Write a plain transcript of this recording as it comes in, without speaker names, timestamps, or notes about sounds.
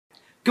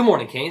Good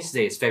morning, Canes.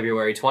 Today is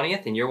February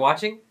 20th, and you're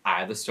watching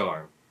Eye of the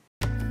Storm.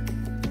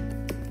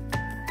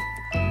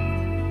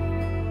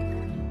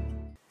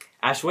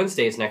 Ash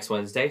Wednesday is next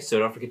Wednesday, so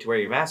don't forget to wear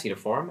your math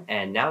uniform.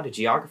 And now to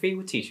geography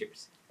with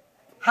teachers.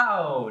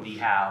 Howdy,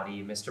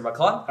 Mr.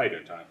 McClung. How you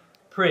doing, Tony?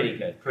 Pretty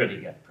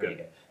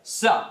good.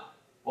 So,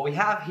 what we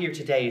have here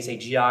today is a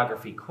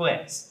geography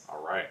quiz.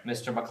 All right.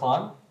 Mr.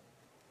 McClung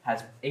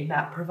has a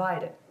map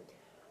provided.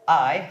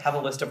 I have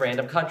a list of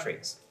random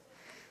countries.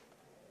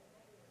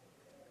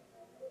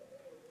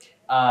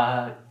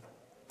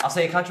 I'll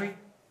say a country.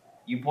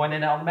 You point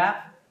it out on the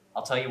map.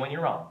 I'll tell you when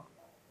you're wrong.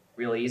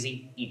 Real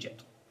easy.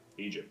 Egypt.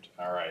 Egypt.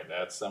 All right,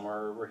 that's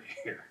somewhere over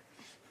here.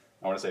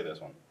 I want to say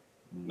this one.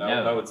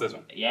 No, it's this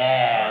one.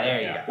 Yeah, right, there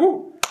you yeah. go.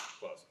 Woo!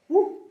 Close.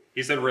 Woo!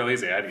 He said real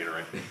easy. I had to get it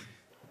right.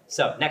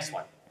 So, next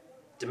one.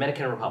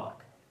 Dominican Republic.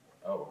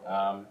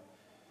 Oh,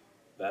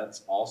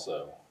 that's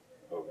also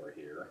over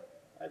here.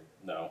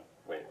 No,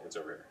 wait, it's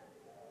over here.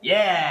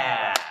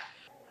 Yeah!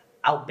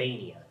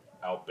 Albania.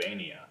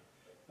 Albania.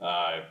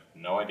 I have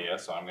no idea,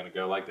 so I'm going to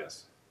go like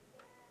this.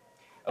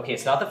 Okay,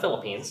 it's not the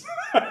Philippines.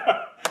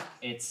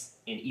 It's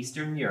in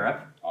Eastern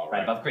Europe, All right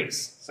right. above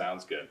Greece.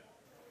 Sounds good.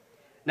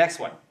 Next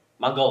one.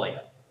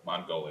 Mongolia.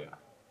 Mongolia.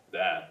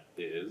 That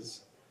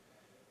is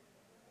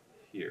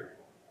here.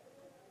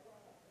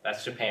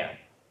 That's Japan.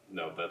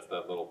 No, that's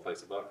that little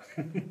place above.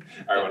 All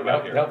right, what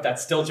about here? Nope,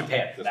 that's still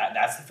Japan.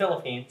 That's the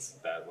Philippines.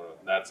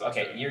 That's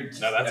okay. Australia.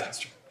 No,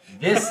 that's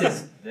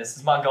Australia. This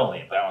is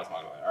Mongolia. That one's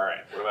Mongolia. All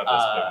right. What about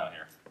this big one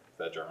here? Is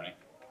that Germany?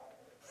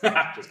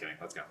 Just kidding.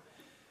 Let's go.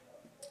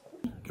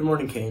 Good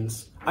morning,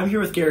 Canes. I'm here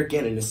with Garrett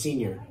Gannon, a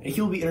senior, and he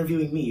will be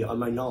interviewing me on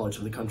my knowledge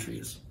of the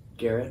countries.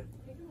 Garrett?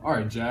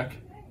 Alright, Jack.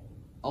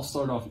 I'll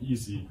start off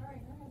easy.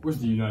 Where's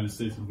the United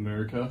States of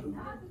America?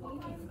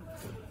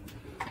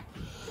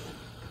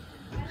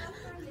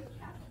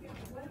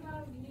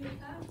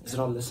 Is it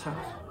on this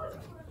house?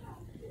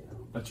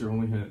 That's your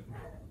only hint.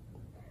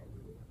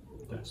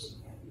 Yes.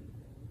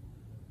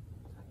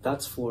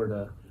 That's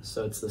Florida,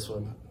 so it's this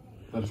one.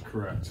 That is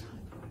correct.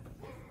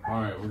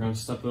 Alright, we're gonna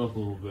step it up a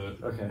little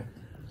bit. Okay.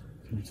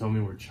 Can you tell me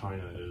where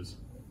China is?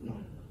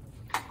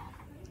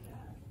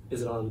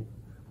 Is it on...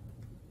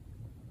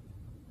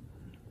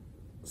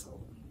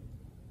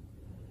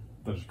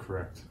 That is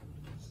correct.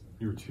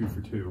 You were 2 for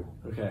 2.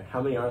 Okay,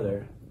 how many are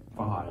there?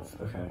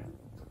 5. Okay.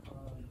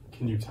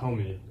 Can you tell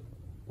me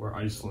where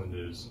Iceland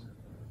is?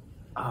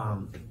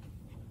 Um...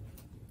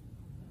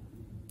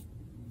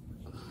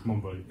 Come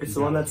on, buddy. It's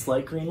the one that's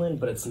like Greenland,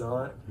 but it's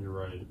not. You're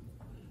right.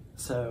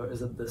 So,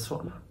 is it this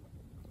one?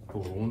 The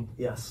little one?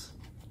 Yes.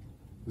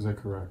 Is that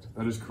correct?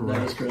 That is correct.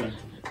 That is correct.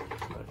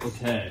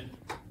 Okay.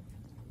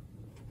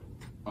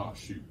 Oh,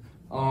 shoot.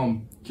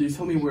 Can you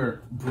tell me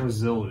where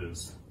Brazil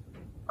is?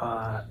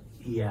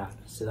 Yeah.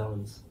 So that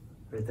one's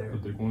right there. The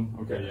big one?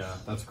 Okay, yeah,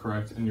 that's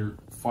correct. And your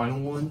final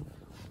one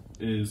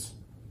is,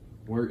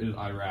 where is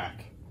Iraq?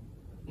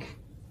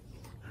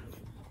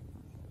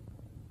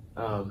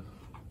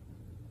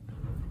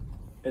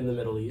 In the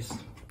Middle East.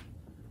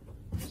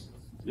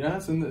 Yeah,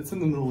 it's in the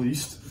Middle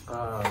East.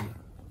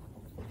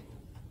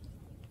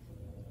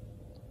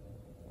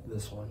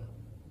 This one.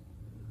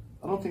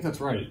 I don't think that's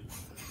right.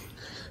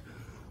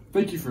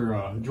 Thank you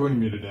for joining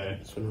me today.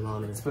 It's been an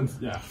honor.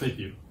 Yeah, thank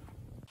you.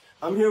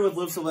 I'm here with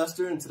Liv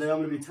Sylvester, and today I'm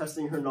going to be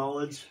testing her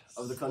knowledge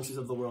of the countries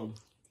of the world.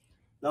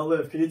 Now,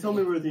 Liv, can you tell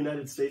me where the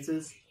United States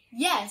is?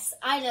 Yes,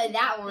 I know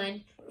that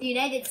one. The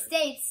United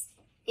States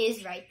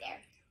is right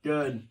there.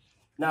 Good.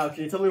 Now,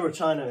 can you tell me where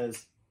China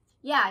is?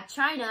 Yeah,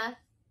 China.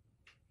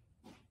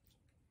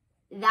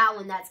 That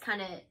one, that's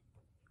kind of...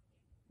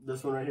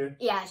 This one right here?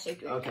 Yeah,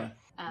 shaped right Okay. there.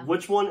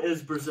 Which one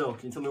is Brazil?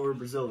 Can you tell me where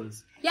Brazil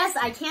is? Yes,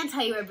 I can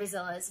tell you where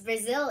Brazil is.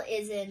 Brazil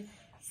is in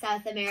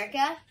South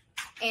America,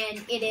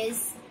 and it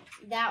is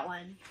that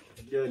one.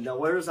 Good. Now,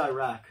 where is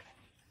Iraq?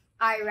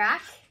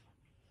 Iraq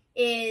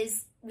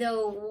is the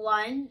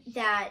one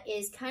that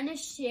is kind of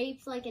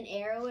shaped like an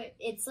arrow.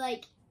 It's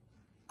like...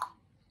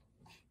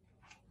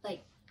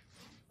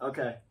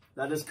 Okay,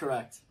 that is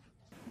correct.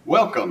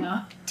 Welcome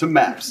to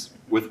Maps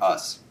with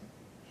us.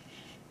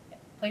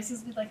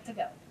 Places we'd like to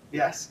go.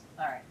 Yes.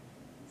 All right.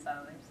 So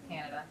there's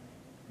Canada,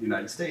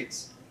 United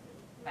States,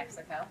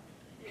 Mexico,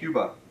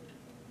 Cuba,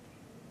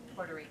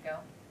 Puerto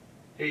Rico,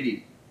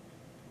 Haiti,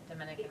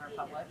 Dominican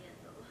Republic,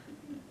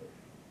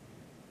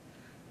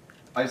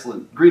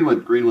 Iceland,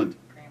 Greenland, Greenland.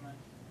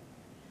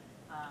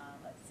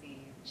 Let's see,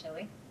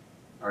 Chile,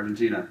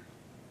 Argentina,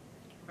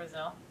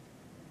 Brazil,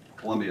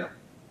 Colombia,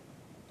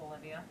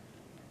 Bolivia,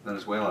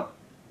 Venezuela,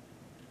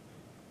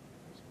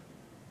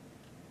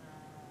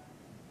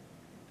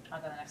 I'll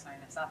go the next one.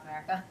 South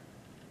America.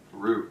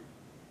 Peru.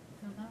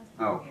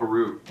 Oh,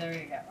 Peru. There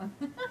you go.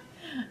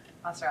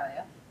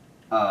 Australia.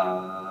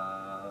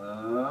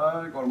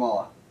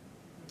 Guatemala,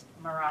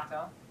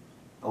 Morocco.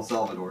 El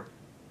Salvador.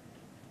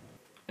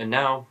 And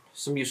now,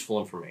 some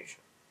useful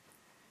information.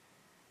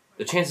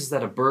 The chances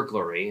that a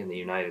burglary in the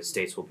United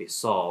States will be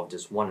solved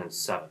is 1 in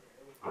 7.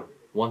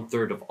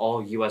 1/3 of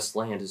all U.S.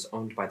 land is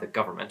owned by the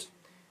government,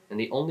 and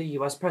the only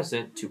U.S.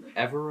 president to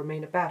ever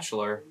remain a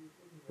bachelor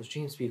was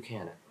James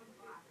Buchanan.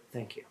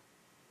 Thank you.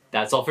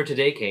 That's all for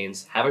today,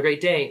 Canes. Have a great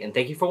day, and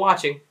thank you for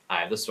watching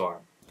Eye of the Storm.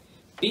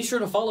 Be sure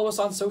to follow us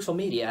on social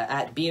media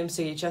at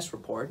BMCHS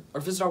Report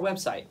or visit our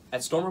website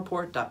at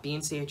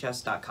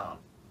stormreport.bmchs.com.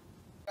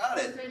 Got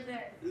it. It's right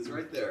there. It's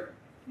right there.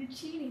 You're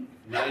cheating.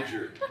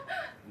 Niger.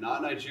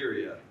 Not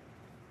Nigeria.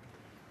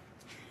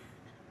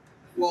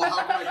 Well,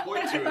 how can I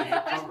point to it if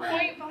you're covering it?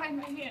 Point behind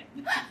my hand.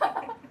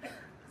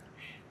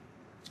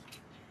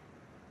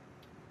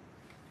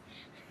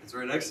 It's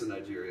right next to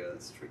Nigeria.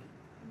 That's tricky.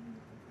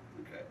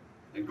 Okay.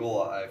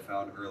 Angola, I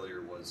found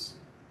earlier, was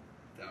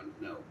down.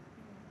 No.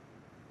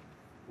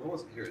 Where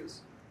was it? Here it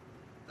is.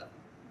 That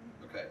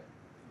one. Okay.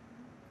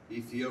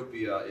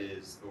 Ethiopia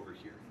is over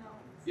here. No.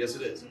 Yes,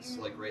 it is. It's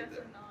like right That's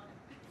there. not.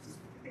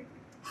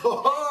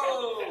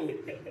 Oh!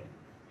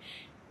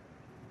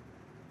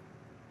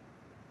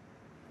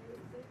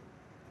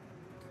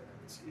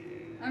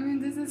 I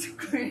mean, this is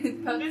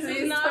great, but This please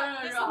is not turn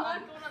this is around.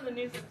 not going on the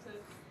news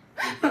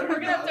episode. We're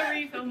gonna have to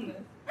refilm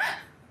this.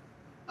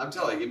 I'm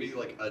telling you, give me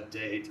like a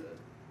day to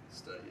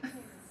study it.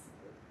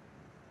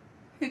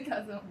 It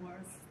doesn't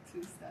work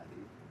to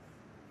study.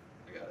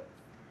 I got it.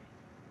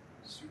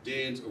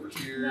 Sudan's over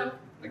here. No.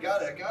 I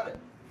got it.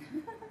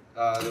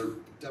 The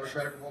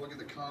Democratic Republic of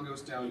the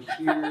Congo's down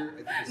here. I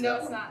think it's No, that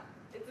it's one. not.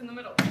 It's in the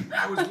middle.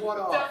 I was one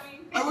off.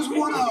 Dummy. I was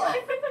one off.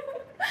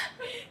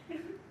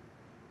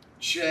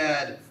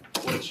 Chad.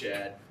 What a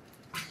Chad.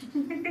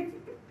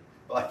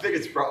 Well, I think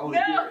it's probably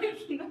No, here.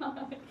 it's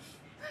not.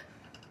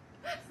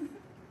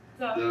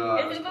 So No, I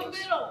it's was in the close.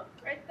 middle,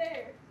 right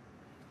there.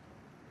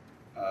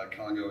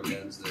 Congo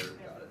again's there.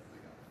 Got it. I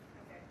got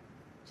Okay.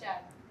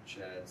 Chad. it.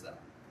 Chad's that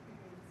one.